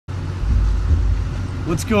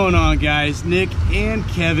What's going on, guys? Nick and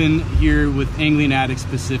Kevin here with Angling Addicts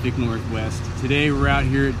Pacific Northwest. Today we're out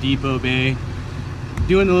here at Depoe Bay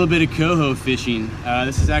doing a little bit of coho fishing.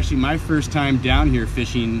 This is actually my first time down here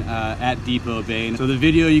fishing at Depoe Bay. So the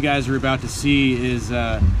video you guys are about to see is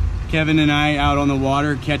Kevin and I out on the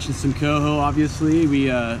water catching some coho. Obviously we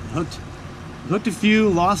hooked a few,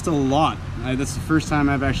 lost a lot. That's the first time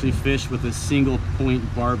I've actually fished with a single point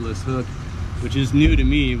barbless hook, which is new to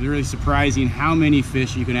me. It was really surprising how many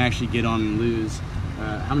fish you can actually get on and lose.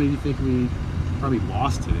 How many do you think we probably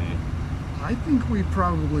lost today? I think we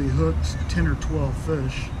probably hooked 10 or 12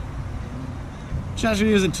 fish. Which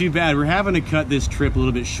actually isn't too bad. We're having to cut this trip a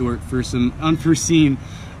little bit short for some unforeseen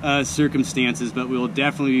circumstances, but we'll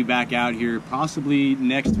definitely be back out here possibly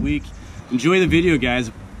next week. Enjoy the video,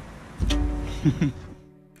 guys.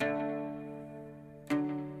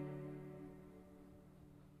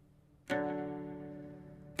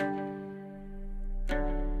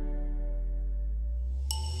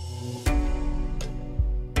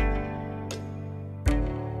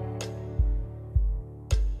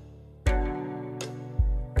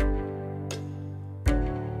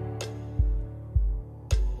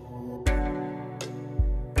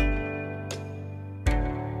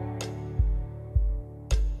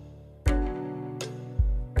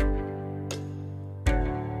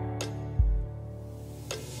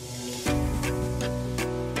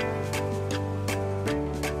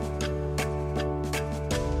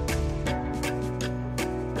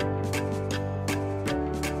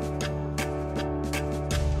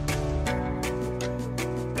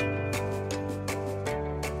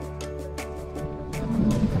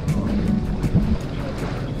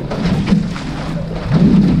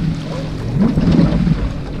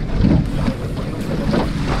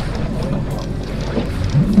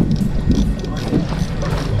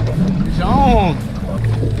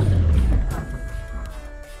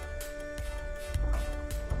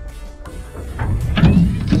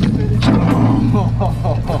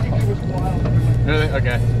 Really?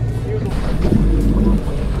 Okay.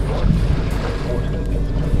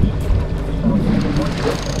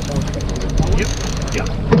 Yep. Yeah.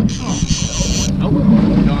 Nope.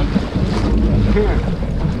 Gone.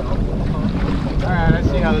 Alright, I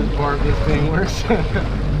see how this thing works. I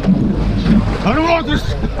don't want this!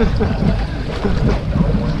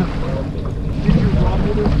 Did you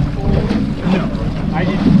rubble this before? No, I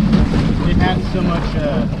didn't. It had so much,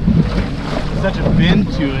 such a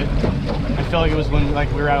bend to it. I felt like it was when we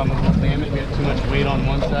were out on the whole salmon, we had too much weight on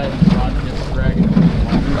one side and the rod just dragging.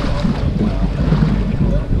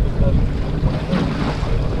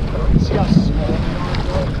 See how small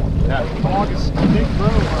That dog is big bro.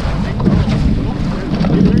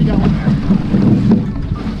 Oh, there you go.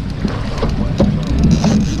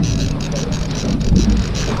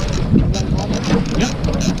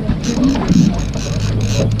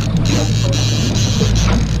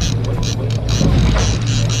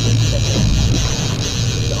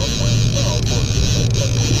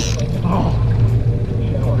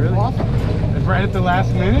 Right at the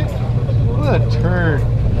last minute? What a turd.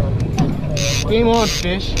 Game on,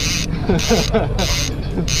 fish.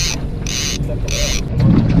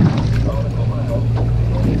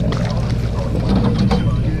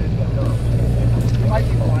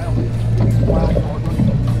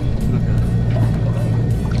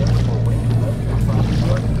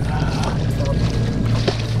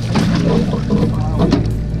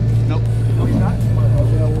 Nope.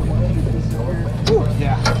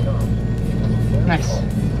 Yeah. Nice.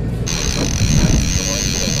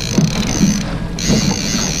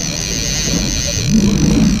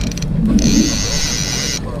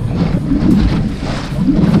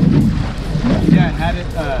 Yeah, had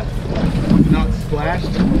it not splashed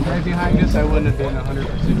right behind us, I wouldn't have been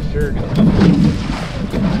 100% sure.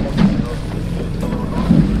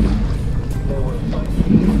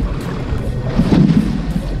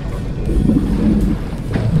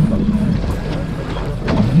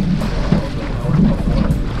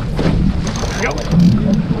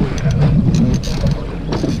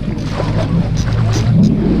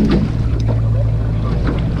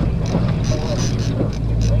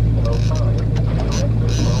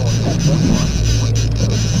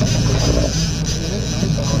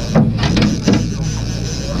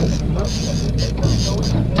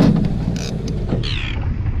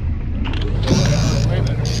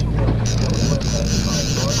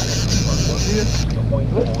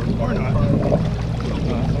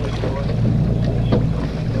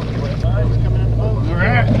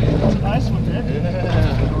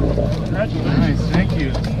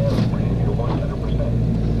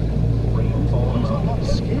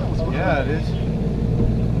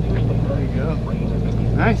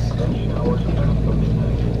 Nice.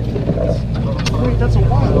 Wait, that's a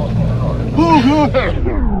wild. Oh, God.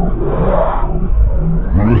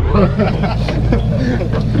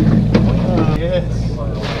 Yes.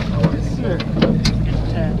 Yes, sir.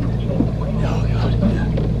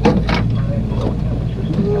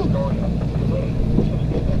 Oh, God.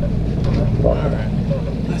 Alright,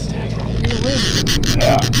 let's tag it.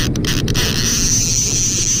 Yeah.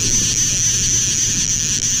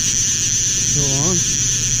 Still on?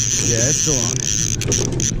 Yeah, it's still on.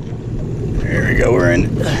 There we go, we're in.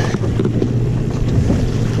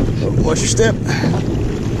 Oh, watch your step.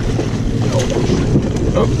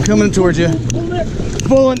 Oh, coming towards you.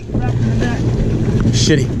 Pulling.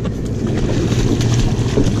 Shitty.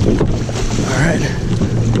 Alright,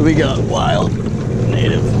 what do we got? Wild.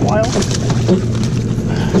 Native. Wild.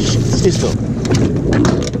 Shit, stay still.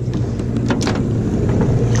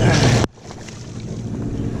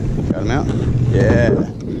 Got him out? Yeah.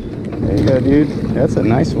 There you go, dude. That's a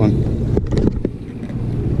nice one.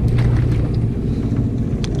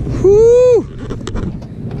 Whoo!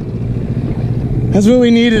 That's what we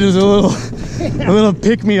needed, is a little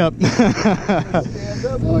pick-me-up. That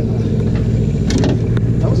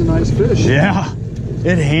was a nice fish. Yeah,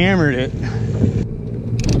 it hammered it.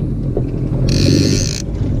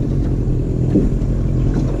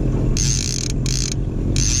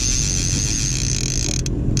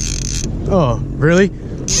 Oh, really?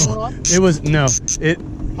 Oh, it was, no. Did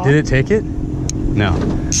it take it? No.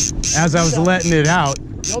 As I was letting it out.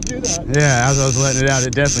 They'll do that. Yeah, as I was letting it out,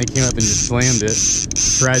 it definitely came up and just slammed it.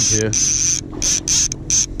 Tried to.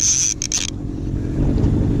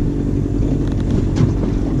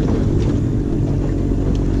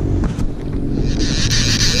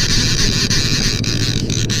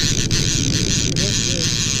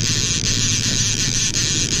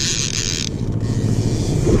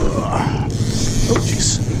 Oh,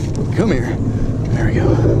 jeez. Come here. There we go.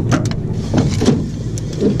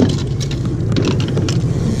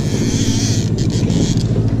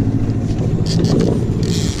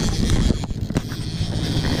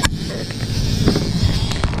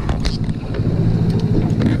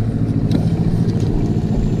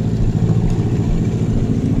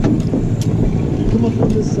 Come up on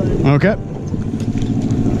this side. Okay.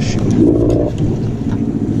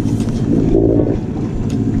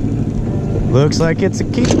 Looks like it's a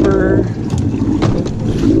keeper.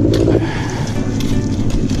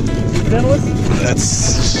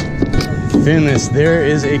 That's finless. There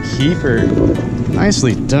is a keeper.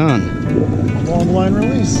 Nicely done. Long line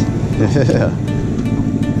release. Yeah.